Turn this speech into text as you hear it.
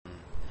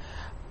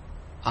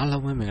အား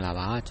လုံးပဲမင်္ဂလာ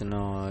ပါကျွန်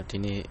တော်ဒီ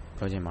နေ့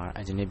ပြောချင်ပါတ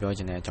ယ်ဒီနေ့ပြော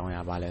ချင်တဲ့အကြောင်းအ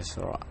ရာပါလဲ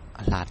ဆိုတော့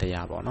အလှတ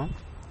ရားပေါ့နော်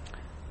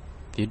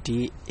Beauty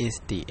is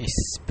the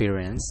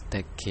experience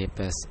that gives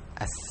us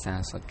a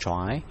sense of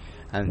joy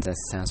and the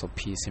sense of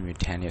peace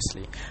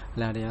simultaneously အ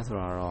လှတရားဆို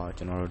တာတော့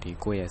ကျွန်တော်တို့ဒီ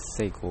ကိုယ့်ရဲ့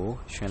စိတ်ကို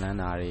ရှင်လန်း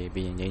တာတွေ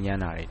ပြီးရင်ငြိမ်းချ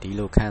မ်းတာတွေဒီ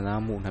လိုခံ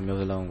စားမှုနှ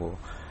မျိုးစလုံးကို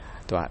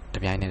သူကတ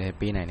ပြိုင်တည်း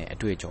ပေးနိုင်တဲ့အ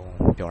တွေ့အကြုံ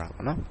ပြောတာ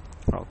ပေါ့နော်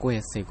ကိုယ့်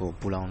ရဲ့စိတ်ကို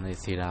ပူလောင်နေ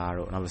စေတာ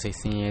တို့နောက်ပြီးစိတ်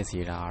ဆင်းရဲစေ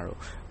တာတို့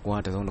ကိုက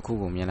တစုံတစ်ခု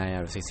ကိုမြင်လိုက်ရ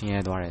လို့စိတ်ဆင်းရဲ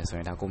သွားတယ်ဆိုရ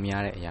င်ဒါကိုမရ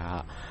တဲ့အရာ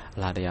အ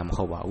လားတရားမ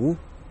ဟုတ်ပါဘူး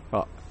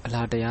အ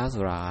လားတရား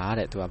ဆိုတာ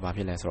တဲ့သူကဘာဖြ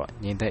စ်လဲဆိုတော့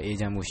ငြိမ်သက်အေး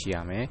ချမ်းမှုရှိရ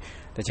မယ်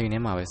တစ်ချိန်တ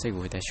ည်းမှာပဲစိတ်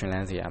ကိုရှင်လ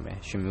န်းစေရမယ်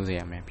ရှင်မျိုးစေ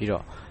ရမယ်ပြီး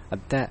တော့အ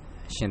သက်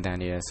ရှင်သန်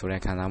နေတယ်ဆိုတဲ့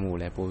ခံစားမှုကို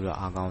လည်းပို့ပြီးတော့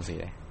အားကောင်းစေ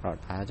တယ်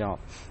ဒါကြောင့်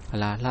အ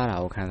လားလှတာ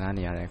ကိုခံစား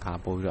နေရတဲ့အခါ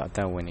ပို့ပြီးတော့အသ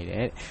က်ဝင်နေတ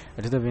ယ်အ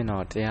ထူးသဖြင့်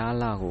တော့တရားအ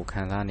လားကို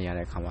ခံစားနေရ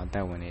တဲ့အခါမှာအသ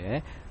က်ဝင်နေတယ်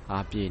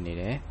အားပြည့်နေ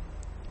တယ်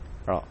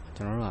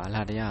ကျွန်တော်တို့ကအ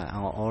လားတရား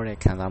အော်တဲ့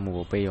ခံစားမှု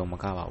ကိုပေးရုံမ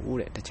ကပါဘူး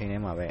တဲ့တစ်ချိန်တ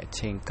ည်းမှာပဲအ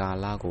ချိန်ကာ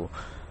လကို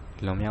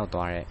လွန်မြောက်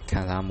သွားတဲ့ခံ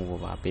စားမှုကို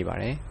ပါပေးပါ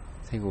တယ်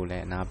စိတ်ကိုလ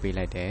ည်းအနာပေး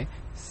လိုက်တယ်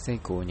စိ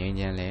တ်ကိုငြိမ်း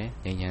ချမ်းလဲ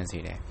ငြိမ်းချမ်းစေ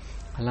တယ်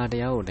အလားတ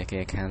ရားကိုတက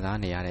ယ်ခံစား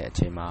နေရတဲ့အ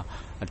ချိန်မှာ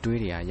အတွေး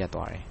တွေကရပ်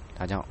သွားတယ်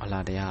ဒါကြောင့်အ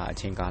လားတရားအ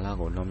ချိန်ကာလ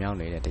ကိုလွန်မြောက်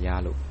နေတဲ့တ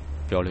ရားလို့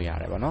ပြောလို့ရ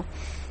တယ်ပေါ့နော်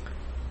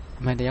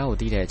အမှန်တရားကို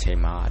သိတဲ့အချိန်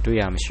မှာအတွေး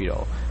ရမရှိ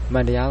တော့ဘူးအမှ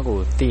န်တရားကို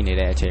သိနေ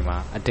တဲ့အချိန်မှာ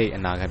အတိတ်အ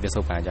နာဂတ်ပြစ္ဆု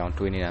တ်ပံအကြောင်း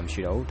တွေးနေတာမ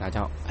ရှိတော့ဘူးဒါ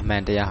ကြောင့်အမှ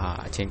န်တရားဟာ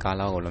အချိန်ကာ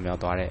လကိုလွန်မြော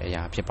က်သွားတဲ့အ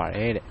ရာဖြစ်ပါတ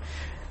ယ်တဲ့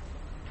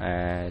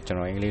ကျွန်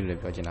တော်အင်္ဂလိပ်လို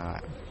ပြောချင်တာ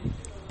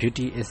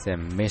Beauty is a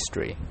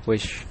mystery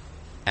which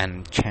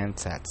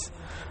enchants us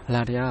အ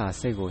လားတရားဟာ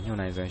စိတ်ကိုညှို့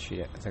နှိုင်းစွမ်းရှိ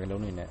တဲ့စကား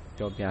လုံးတွေနဲ့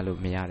ပြောပြလို့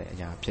မရတဲ့အ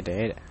ရာဖြစ်တ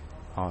ယ်တဲ့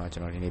ကျွ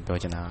န်တော်ဒီနေ့ပြော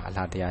ချင်တာအ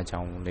လားတရားအကြော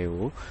င်းလေး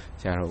ကို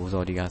ဆရာတော်ဦး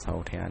စောဒီကစာ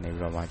အုပ်ထဲကနေ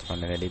ပြီးတော့မှကျွန်တော်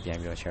နည်းနည်းလေးပြန်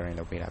ပြီးတော့ sharing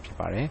လုပ်ပေးတာဖြစ်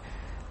ပါတယ်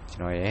ကျွ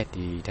န်တော်ရဲ့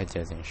ဒီတက်ကြ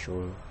စဉ်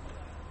show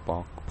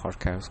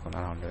podcast ကို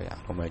နားထောင်လို့ရအော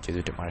င်ကျေး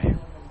ဇူးတင်ပါတ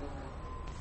ယ်